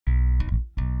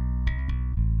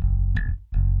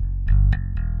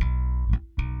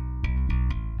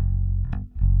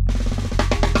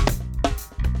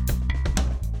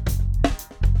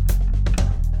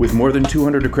With more than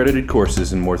 200 accredited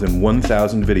courses and more than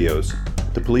 1,000 videos,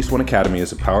 the Police One Academy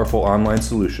is a powerful online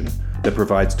solution that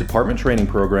provides department training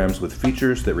programs with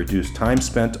features that reduce time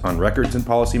spent on records and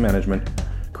policy management,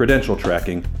 credential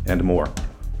tracking, and more.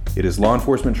 It is law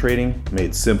enforcement training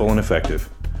made simple and effective.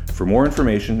 For more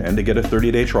information and to get a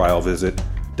 30-day trial, visit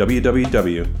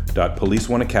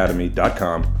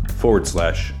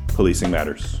www.policeoneacademy.com/policing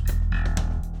matters.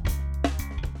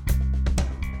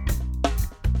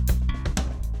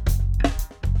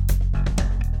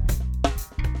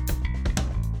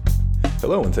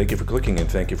 Hello, and thank you for clicking and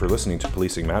thank you for listening to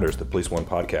Policing Matters, the Police One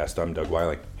podcast. I'm Doug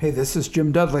Wiley. Hey, this is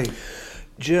Jim Dudley.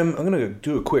 Jim, I'm going to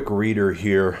do a quick reader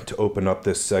here to open up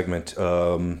this segment.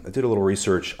 I did a little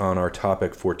research on our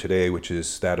topic for today, which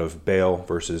is that of bail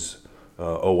versus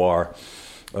OR.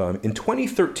 In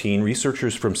 2013,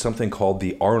 researchers from something called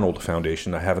the Arnold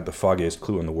Foundation, I haven't the foggiest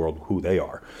clue in the world who they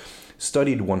are,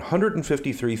 studied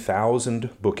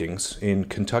 153,000 bookings in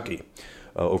Kentucky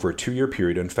over a 2-year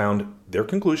period and found, their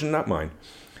conclusion, not mine,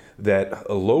 that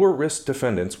lower risk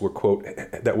defendants were, quote,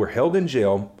 that were held in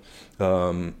jail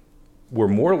were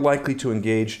more likely to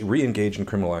re-engage in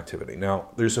criminal activity. Now,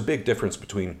 there's a big difference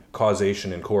between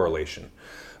causation and correlation.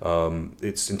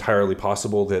 It's entirely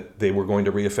possible that they were going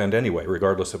to reoffend anyway,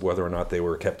 regardless of whether or not they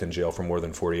were kept in jail for more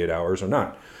than 48 hours or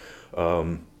not.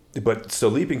 But so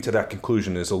leaping to that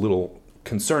conclusion is a little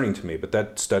concerning to me, but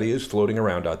that study is floating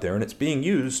around out there, and it's being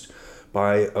used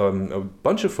by a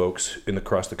bunch of folks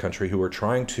across the country who are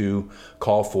trying to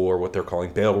call for what they're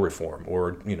calling bail reform,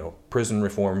 or prison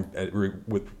reform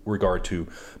with regard to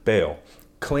bail,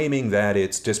 claiming that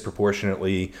it's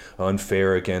disproportionately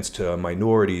unfair against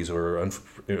minorities or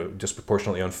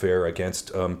disproportionately unfair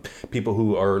against people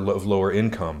who are of lower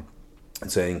income, and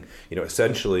saying,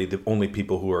 essentially the only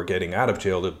people who are getting out of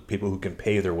jail are the people who can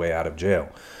pay their way out of jail.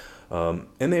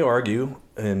 And they argue,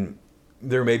 and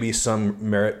there may be some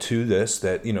merit to this,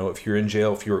 that if you're in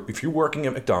jail, if you're working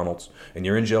at McDonald's and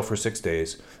you're in jail for 6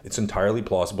 days, it's entirely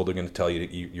plausible they're going to tell you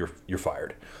that you're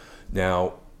fired.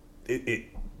 Now,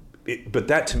 but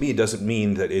that to me doesn't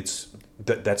mean that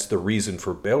that's the reason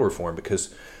for bail reform,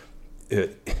 because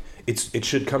it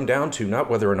should come down to not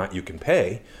whether or not you can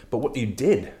pay, but what you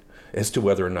did as to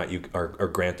whether or not you are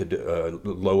granted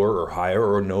lower or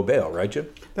higher or no bail, right, Jim?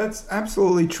 That's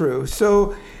absolutely true.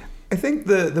 So I think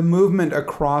the movement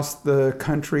across the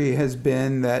country has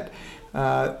been that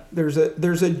there's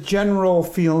a general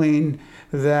feeling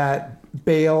that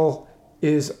bail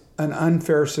is an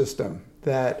unfair system,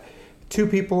 that two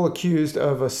people accused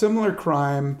of a similar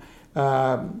crime,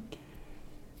 different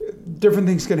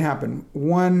things can happen.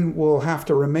 One will have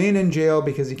to remain in jail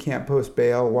because he can't post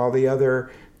bail, while the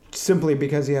other, simply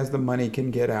because he has the money,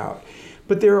 can get out.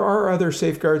 But there are other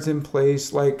safeguards in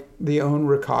place, like the own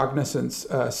recognizance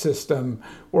system,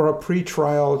 or a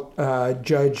pretrial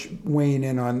judge weighing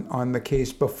in on the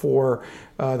case before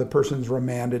the person's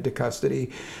remanded to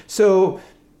custody. So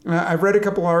I've read a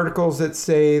couple articles that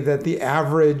say that the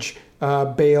average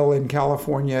bail in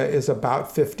California is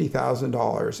about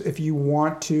 $50,000. If you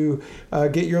want to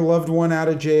get your loved one out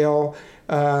of jail,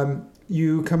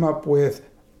 you come up with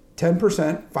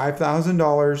 10%,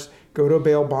 $5,000, go to a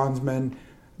bail bondsman.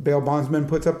 Bail bondsman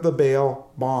puts up the bail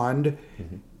bond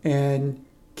and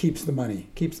keeps the money,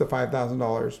 keeps the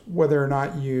 $5,000. Whether or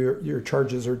not your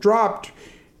charges are dropped,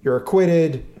 you're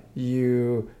acquitted,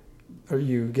 you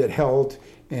get held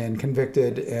and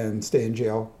convicted and stay in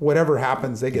jail. Whatever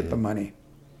happens, they get the money.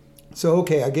 So,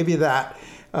 okay, I'll give you that.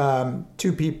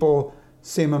 2 people,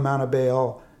 same amount of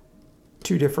bail,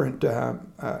 2 different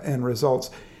end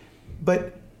results.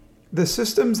 But the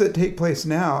systems that take place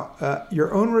now,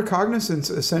 your own recognizance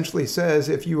essentially says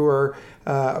if you are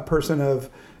a person of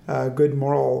good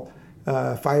moral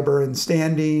fiber and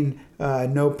standing,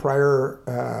 no prior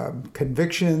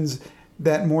convictions,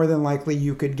 that more than likely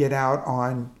you could get out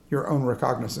on your own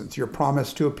recognizance, your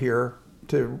promise to appear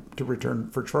to return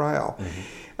for trial.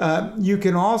 You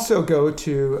can also go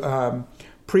to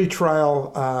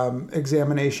pretrial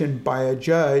examination by a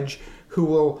judge who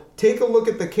will take a look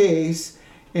at the case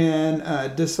and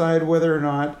decide whether or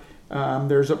not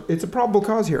it's a probable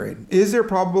cause hearing. Is there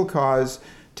probable cause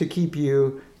to keep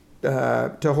you,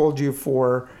 to hold you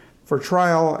for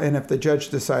trial? And if the judge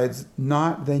decides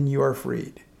not, then you are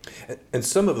freed. And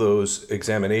some of those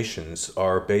examinations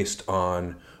are based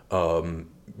on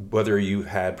whether you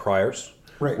had priors,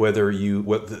 right? Whether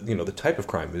the type of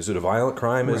crime. Is it a violent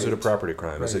crime? Right. Is it a property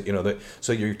crime? Right. Is it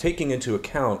so you're taking into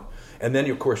account, and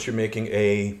then of course you're making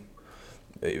a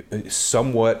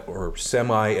somewhat or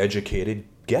semi-educated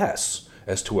guess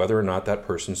as to whether or not that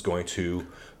person's going to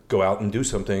go out and do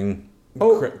something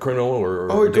criminal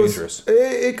or dangerous.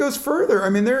 It goes further. I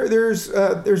mean, there's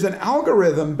an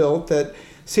algorithm built that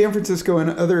San Francisco and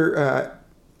other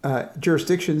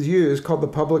jurisdictions use called the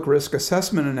public risk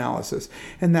assessment analysis.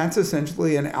 And that's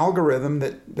essentially an algorithm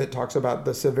that talks about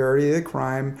the severity of the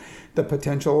crime, the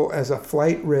potential as a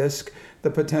flight risk,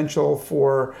 the potential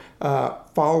for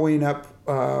following up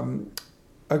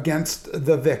against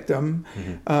the victim,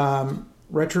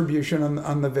 retribution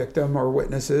on the victim or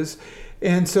witnesses.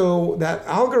 And so that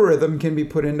algorithm can be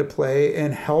put into play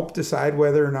and help decide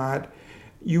whether or not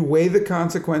you weigh the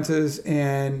consequences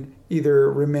and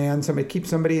either remand somebody, keep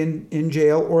somebody in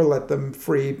jail, or let them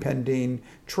free pending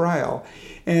trial.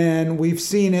 And we've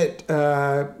seen it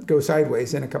go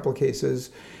sideways in a couple of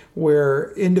cases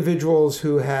where individuals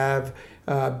who have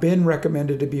been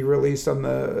recommended to be released on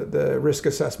the risk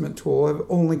assessment tool have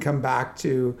only come back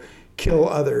to kill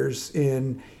others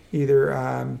in either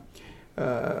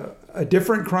a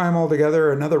different crime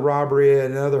altogether, another robbery,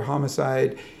 another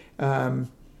homicide,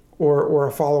 or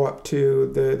a follow-up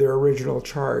to their original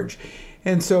charge.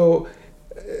 And so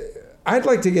I'd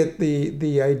like to get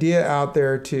the idea out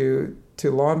there to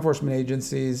law enforcement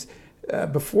agencies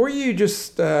before you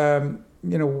just wave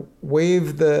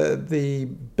the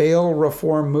bail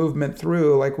reform movement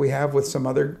through like we have with some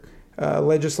other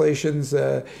legislations,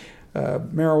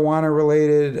 marijuana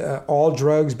related, all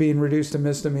drugs being reduced to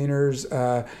misdemeanors,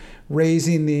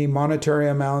 raising the monetary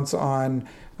amounts on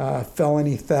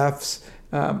felony thefts.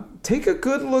 Take a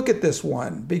good look at this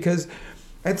one, because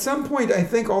at some point I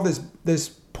think all this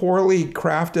poorly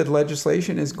crafted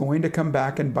legislation is going to come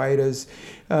back and bite us,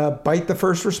 bite the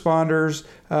first responders,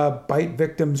 bite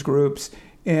victims groups,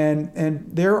 and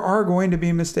there are going to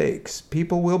be mistakes.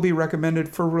 People will be recommended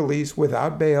for release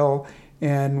without bail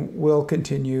and will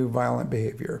continue violent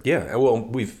behavior. Yeah, well,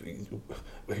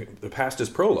 the past is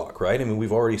prologue, right? I mean,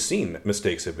 we've already seen that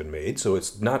mistakes have been made, so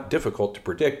it's not difficult to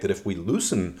predict that if we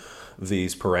loosen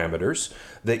these parameters,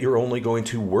 that you're only going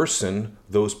to worsen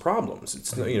those problems.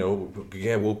 It's, we'll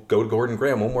go to Gordon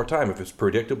Graham one more time. If it's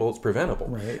predictable, it's preventable.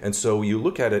 Right. And so you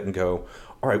look at it and go,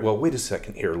 all right, well, wait a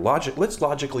second here. Let's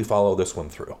logically follow this one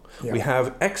through. Yeah. We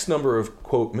have X number of,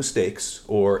 quote, mistakes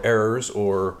or errors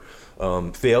or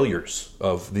failures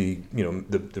of the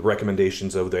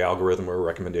recommendations of the algorithm or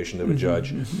recommendation of a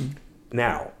judge.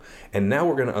 Now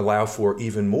we're going to allow for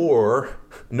even more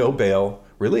no bail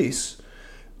release.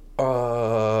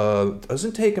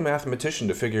 Doesn't take a mathematician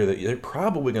to figure that you're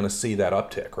probably going to see that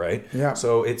uptick, right? Yeah.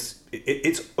 So it's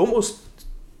almost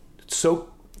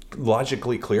so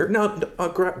logically clear. Now, I'll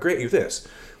grant you this.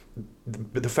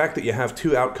 The fact that you have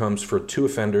two outcomes for two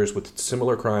offenders with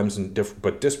similar crimes and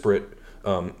but disparate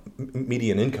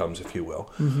median incomes, if you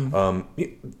will,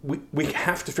 we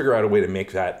have to figure out a way to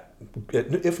make that,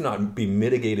 if not be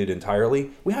mitigated entirely,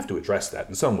 we have to address that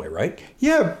in some way, right?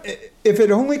 Yeah, if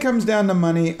it only comes down to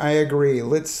money, I agree.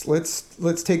 Let's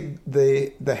take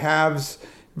the haves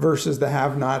versus the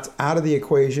have-nots out of the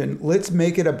equation. Let's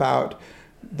make it about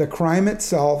the crime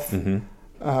itself,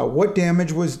 what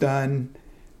damage was done,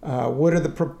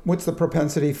 what's the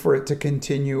propensity for it to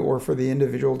continue or for the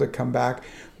individual to come back?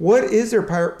 What is their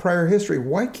prior history?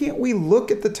 Why can't we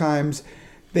look at the times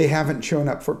they haven't shown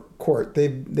up for court?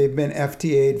 They've been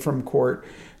FTA'd from court,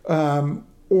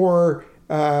 or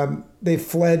they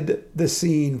fled the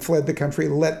scene, fled the country,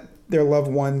 let their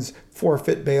loved ones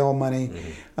forfeit bail money.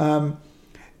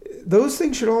 Those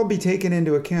things should all be taken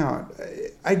into account.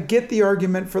 I get the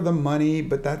argument for the money,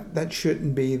 but that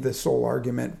shouldn't be the sole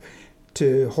argument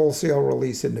to wholesale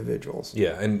release individuals.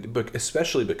 Yeah, but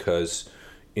especially because,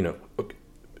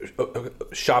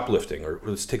 shoplifting, or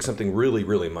let's take something really,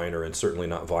 really minor and certainly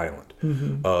not violent.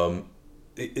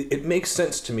 It makes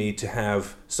sense to me to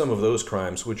have some of those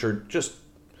crimes, which are just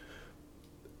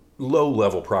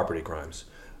low-level property crimes.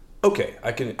 Okay,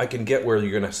 I can get where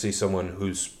you're going to see someone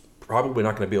who's probably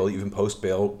not going to be able to even post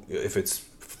bail if it's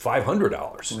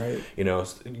 $500.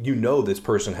 Right. This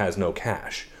person has no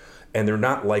cash, and they're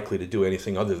not likely to do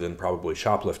anything other than probably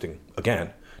shoplifting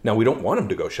again. Now, we don't want them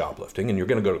to go shoplifting, and you're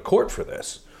going to go to court for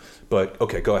this. But,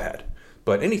 okay, go ahead.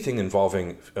 But anything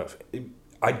involving,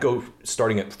 I'd go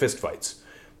starting at fistfights.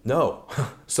 No,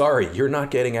 sorry, you're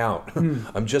not getting out.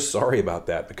 I'm just sorry about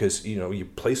that, because, you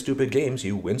play stupid games,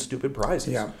 you win stupid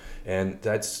prizes. Yeah. And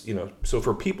that's, so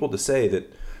for people to say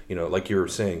that, like you were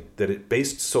saying, that it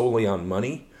based solely on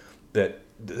money,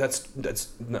 that's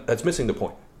missing the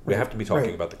point. We have to be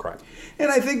talking about the crime. And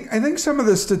I think some of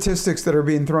the statistics that are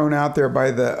being thrown out there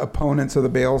by the opponents of the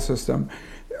bail system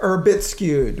are a bit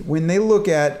skewed. When they look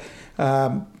at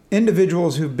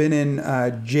individuals who've been in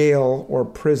jail or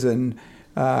prison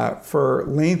for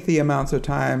lengthy amounts of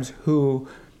times, who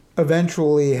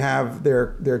eventually have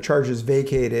their charges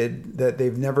vacated, that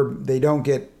they don't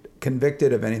get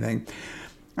convicted of anything.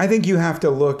 I think you have to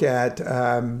look at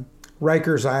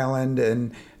Rikers Island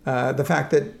and the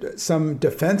fact that some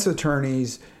defense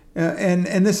attorneys,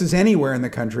 and this is anywhere in the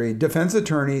country, defense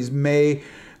attorneys may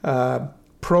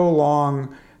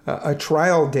prolong a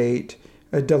trial date,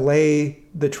 delay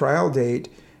the trial date,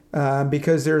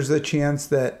 because there's a chance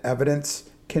that evidence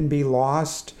can be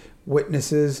lost,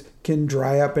 witnesses can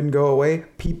dry up and go away,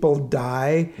 people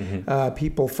die,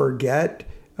 people forget.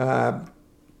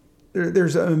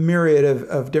 There's a myriad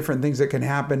of different things that can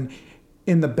happen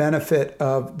in the benefit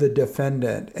of the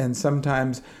defendant, and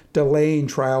sometimes delaying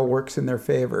trial works in their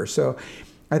favor. So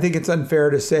I think it's unfair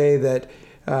to say that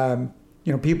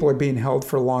people are being held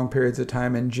for long periods of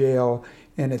time in jail,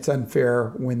 and it's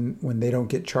unfair when they don't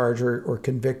get charged or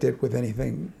convicted with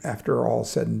anything after all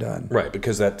said and done. Right,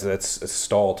 because that's a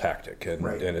stall tactic, and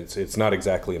it's not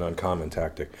exactly an uncommon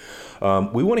tactic.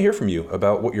 We want to hear from you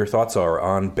about what your thoughts are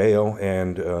on bail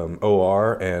and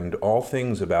OR and all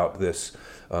things about this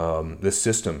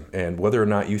system, and whether or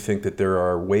not you think that there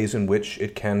are ways in which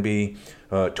it can be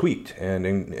tweaked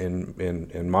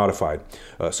and modified.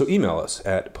 So email us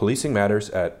at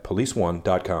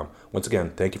policingmatters@policeone.com. Once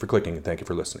again, thank you for clicking and thank you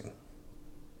for listening.